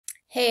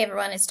Hey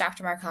everyone, it's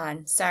Dr.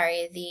 Marcon.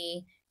 Sorry,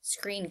 the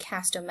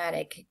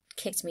Screencast-O-Matic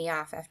kicked me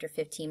off after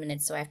 15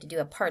 minutes, so I have to do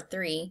a part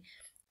 3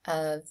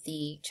 of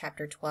the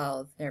chapter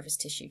 12 nervous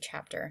tissue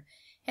chapter.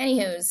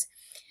 Anywho's,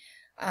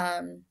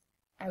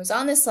 I was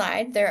on this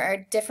slide. There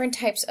are different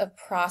types of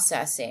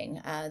processing.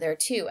 There are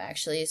two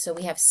actually. So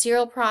we have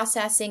serial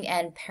processing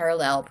and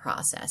parallel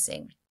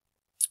processing.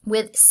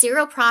 With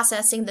serial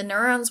processing, the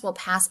neurons will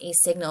pass a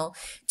signal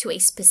to a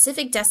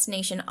specific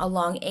destination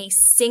along a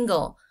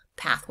single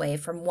pathway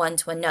from one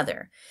to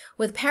another.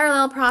 With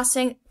parallel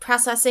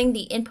processing,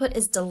 the input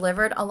is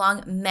delivered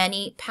along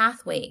many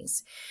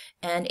pathways,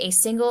 and a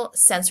single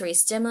sensory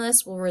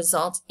stimulus will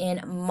result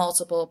in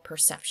multiple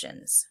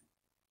perceptions.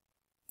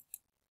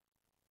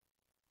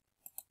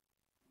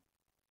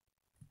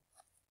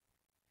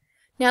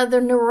 Now,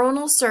 the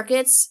neuronal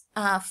circuits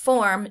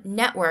form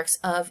networks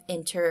of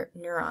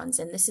interneurons,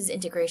 and this is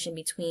integration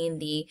between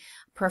the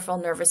peripheral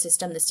nervous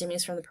system, the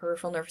stimulus from the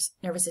peripheral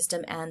nervous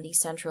system, and the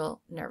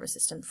central nervous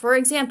system. For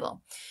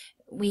example,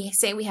 we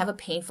say we have a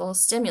painful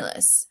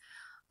stimulus,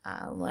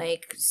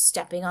 like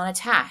stepping on a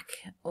tack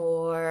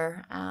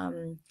or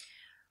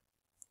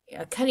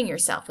cutting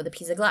yourself with a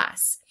piece of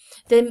glass.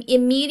 The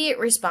immediate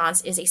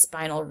response is a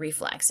spinal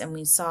reflex, and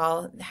we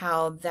saw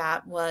how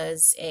that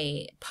was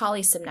a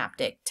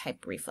polysynaptic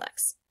type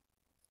reflex.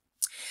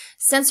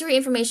 Sensory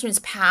information is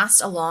passed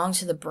along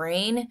to the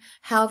brain.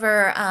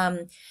 However,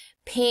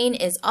 pain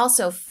is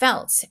also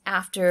felt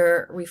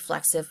after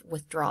reflexive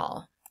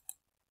withdrawal.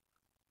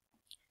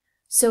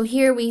 So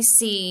here we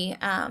see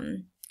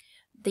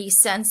the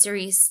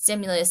sensory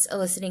stimulus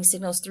eliciting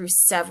signals through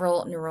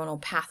several neuronal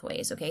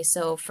pathways. Okay,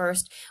 so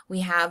first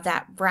we have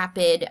that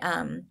rapid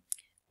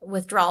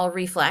withdrawal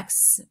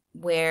reflex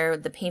where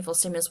the painful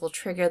stimulus will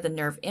trigger the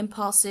nerve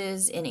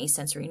impulses in a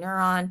sensory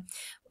neuron.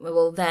 It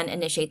will then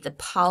initiate the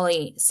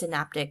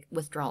polysynaptic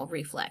withdrawal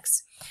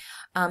reflex.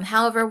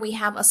 However, we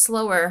have a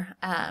slower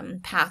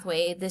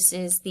pathway. This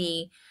is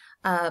the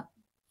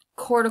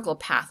cortical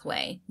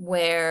pathway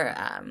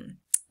where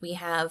we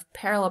have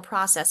parallel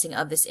processing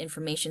of this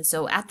information.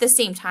 So at the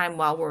same time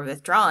while we're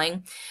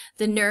withdrawing,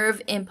 the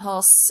nerve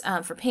impulse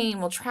for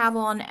pain will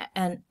travel on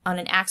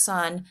an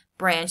axon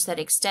branch that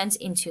extends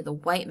into the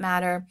white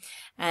matter,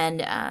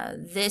 and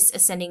this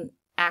ascending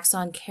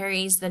axon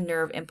carries the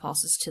nerve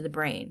impulses to the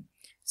brain.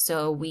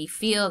 So we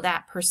feel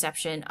that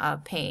perception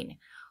of pain.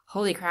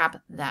 Holy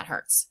crap, that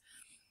hurts.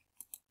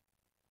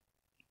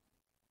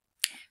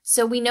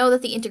 So we know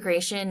that the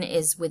integration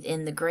is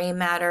within the gray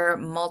matter.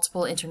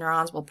 Multiple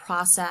interneurons will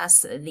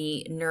process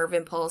the nerve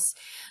impulse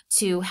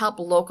to help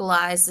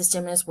localize the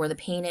stimulus where the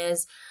pain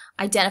is,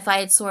 identify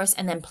its source,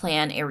 and then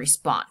plan a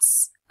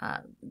response.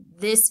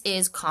 This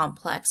is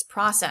complex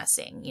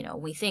processing. You know,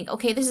 we think,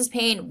 okay, this is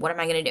pain. What am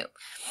I going to do?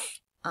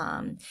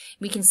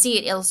 We can see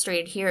it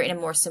illustrated here in a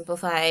more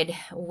simplified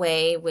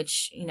way,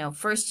 which, you know,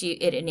 first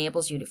it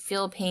enables you to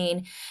feel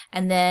pain,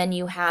 and then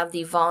you have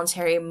the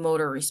voluntary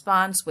motor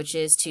response, which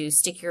is to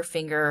stick your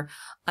finger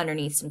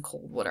underneath some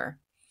cold water.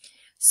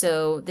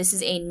 So this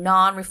is a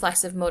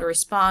non-reflexive motor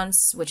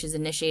response, which is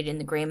initiated in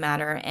the gray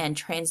matter and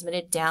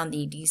transmitted down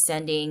the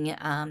descending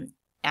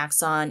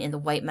axon in the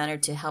white matter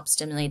to help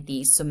stimulate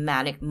the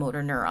somatic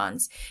motor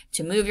neurons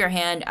to move your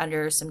hand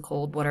under some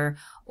cold water,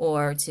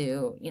 or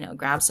to, you know,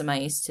 grab some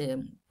ice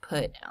to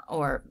put,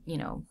 or, you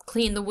know,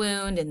 clean the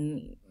wound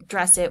and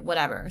dress it,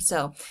 whatever.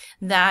 So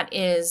that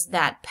is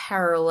that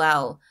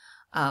parallel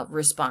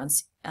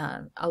response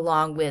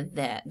along with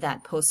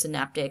that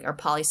postsynaptic or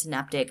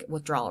polysynaptic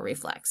withdrawal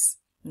reflex.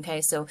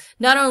 Okay, so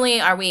not only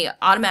are we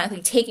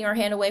automatically taking our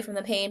hand away from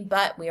the pain,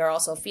 but we are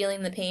also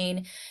feeling the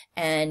pain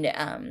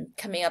and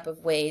coming up with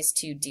ways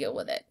to deal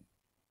with it.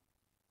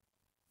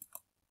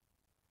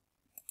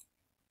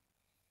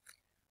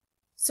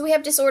 So we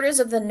have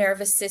disorders of the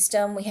nervous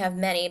system. We have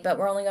many, but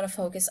we're only going to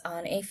focus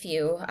on a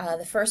few.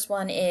 The first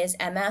one is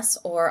MS,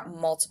 or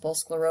multiple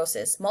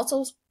sclerosis.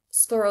 Multiple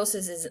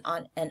sclerosis is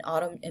an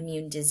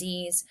autoimmune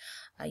disease.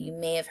 You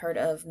may have heard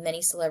of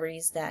many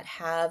celebrities that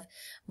have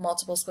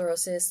multiple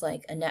sclerosis,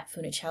 like Annette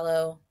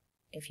Funicello.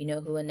 If you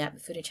know who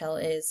Annette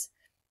Funicello is,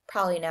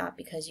 probably not,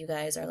 because you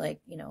guys are, like,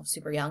 you know,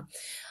 super young.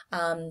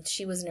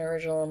 She was an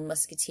original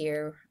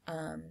Musketeer,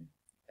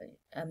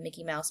 a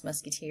Mickey Mouse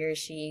Musketeer.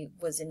 She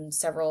was in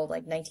several,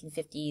 like,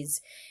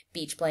 1950s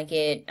beach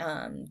blanket,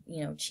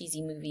 you know,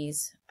 cheesy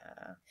movies.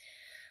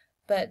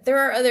 But there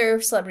are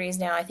other celebrities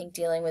now, I think,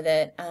 dealing with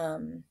it.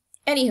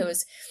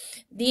 Anywho's,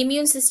 the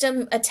immune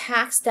system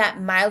attacks that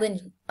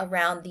myelin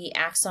around the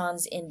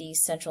axons in the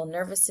central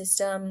nervous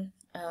system.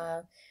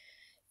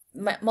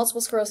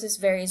 Multiple sclerosis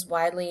varies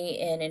widely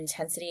in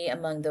intensity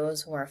among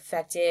those who are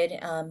affected.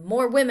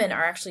 More women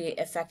are actually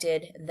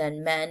affected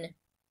than men.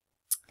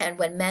 And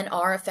when men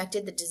are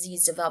affected, the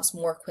disease develops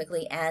more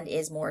quickly and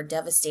is more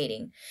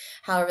devastating.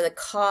 However, the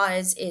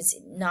cause is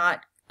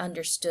not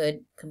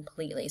understood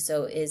completely,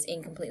 so is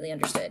incompletely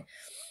understood.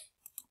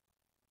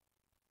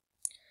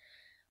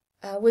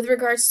 With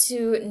regards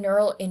to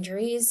neural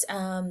injuries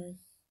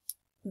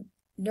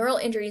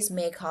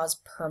may cause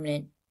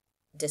permanent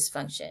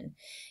dysfunction.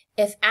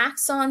 If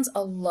axons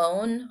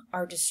alone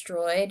are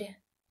destroyed,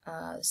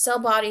 cell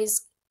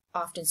bodies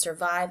often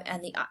survive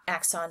and the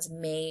axons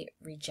may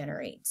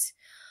regenerate.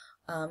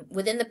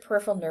 Within the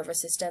peripheral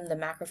nervous system, the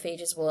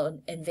macrophages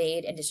will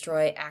invade and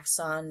destroy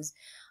axons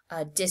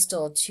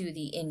distal to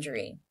the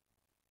injury.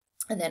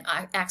 And then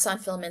axon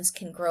filaments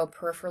can grow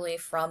peripherally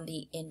from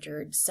the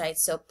injured site.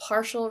 So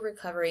partial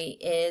recovery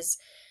is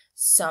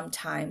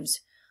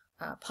sometimes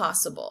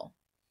possible.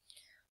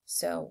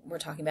 So we're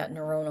talking about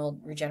neuronal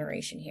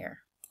regeneration here.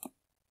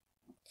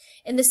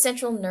 In the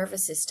central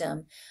nervous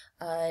system,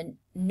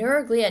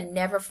 neuroglia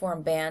never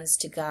form bands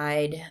to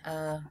guide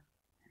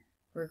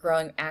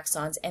regrowing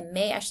axons and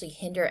may actually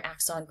hinder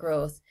axon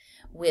growth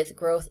with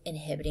growth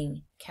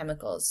inhibiting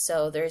chemicals.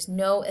 So there's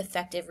no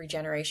effective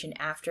regeneration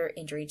after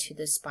injury to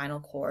the spinal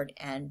cord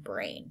and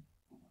brain.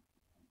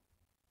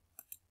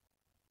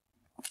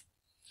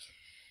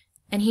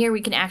 And here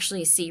we can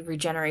actually see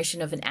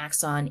regeneration of an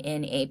axon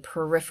in a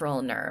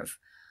peripheral nerve.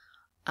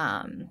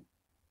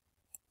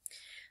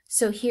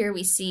 So here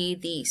we see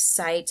the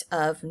site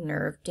of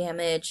nerve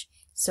damage.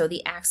 So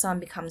the axon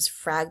becomes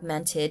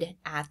fragmented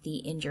at the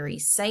injury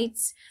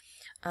sites.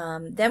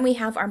 Then we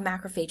have our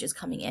macrophages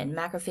coming in.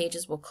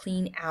 Macrophages will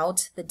clean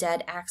out the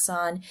dead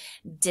axon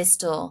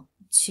distal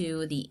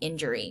to the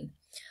injury.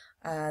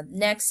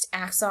 Next,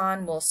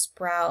 axon will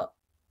sprout,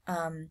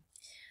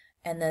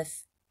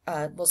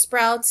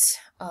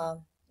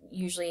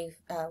 usually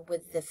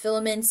with the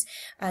filaments.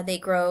 They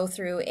grow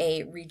through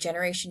a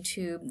regeneration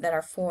tube that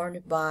are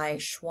formed by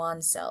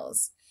Schwann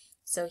cells.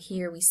 So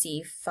here we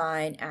see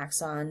fine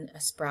axon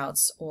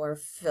sprouts or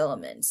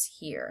filaments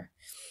here,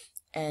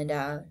 and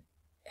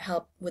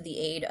help with the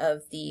aid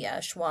of the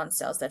Schwann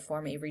cells that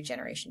form a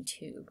regeneration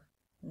tube.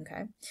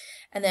 Okay,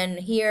 and then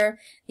here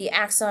the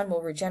axon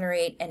will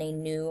regenerate and a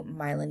new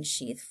myelin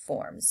sheath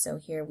forms. So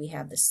here we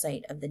have the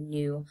site of the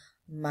new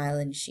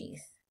myelin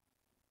sheath.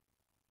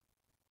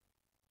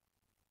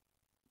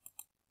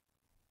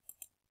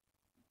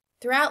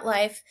 Throughout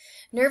life,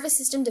 nervous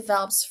system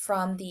develops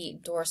from the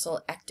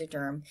dorsal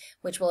ectoderm,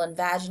 which will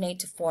invaginate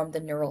to form the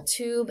neural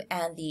tube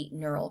and the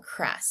neural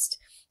crest.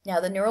 Now,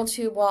 the neural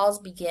tube walls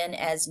begin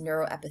as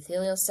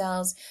neuroepithelial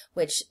cells,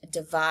 which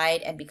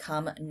divide and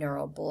become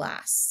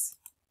neuroblasts.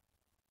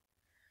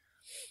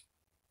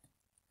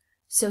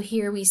 So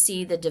here we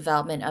see the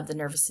development of the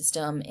nervous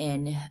system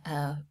in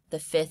the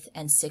 5th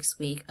and 6th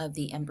week of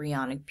the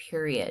embryonic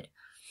period.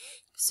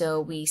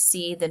 So we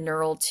see the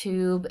neural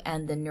tube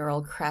and the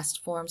neural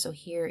crest form. So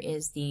here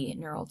is the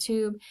neural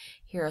tube.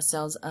 Here are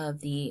cells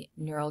of the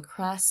neural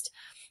crest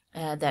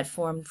that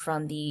formed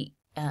from the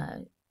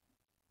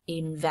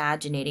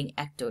invaginating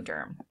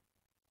ectoderm.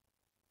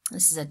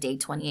 This is at day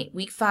 28.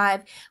 Week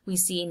 5, we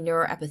see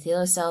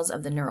neuroepithelial cells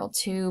of the neural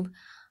tube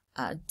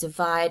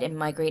divide and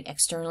migrate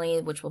externally,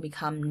 which will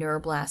become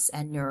neuroblasts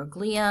and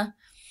neuroglia.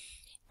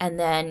 And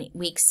then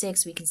week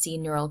 6, we can see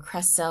neural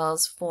crest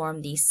cells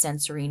form the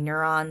sensory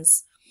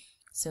neurons.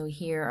 So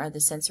here are the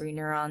sensory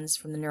neurons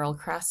from the neural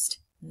crest.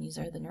 And these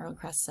are the neural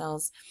crest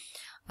cells.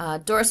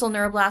 Dorsal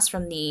neuroblasts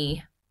from the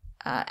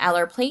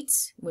alar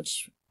plates,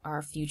 which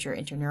are future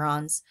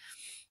interneurons.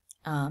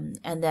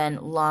 And then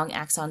long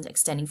axons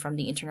extending from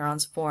the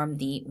interneurons form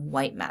the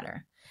white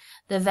matter.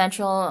 The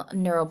ventral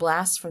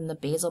neuroblasts from the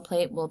basal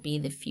plate will be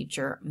the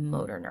future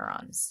motor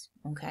neurons.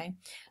 Okay,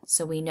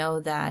 so we know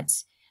that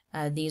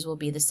these will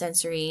be the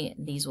sensory,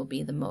 these will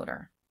be the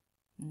motor.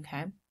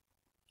 Okay,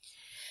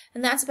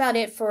 and that's about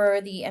it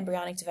for the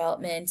embryonic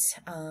development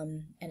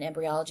and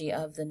embryology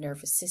of the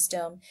nervous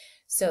system.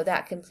 So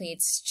that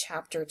completes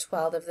chapter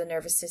 12 of the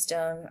nervous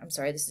system. I'm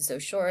sorry this is so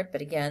short,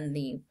 but again,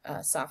 the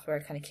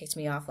software kind of kicked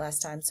me off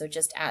last time, so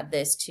just add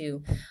this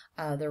to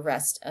the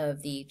rest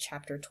of the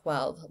chapter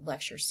 12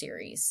 lecture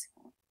series.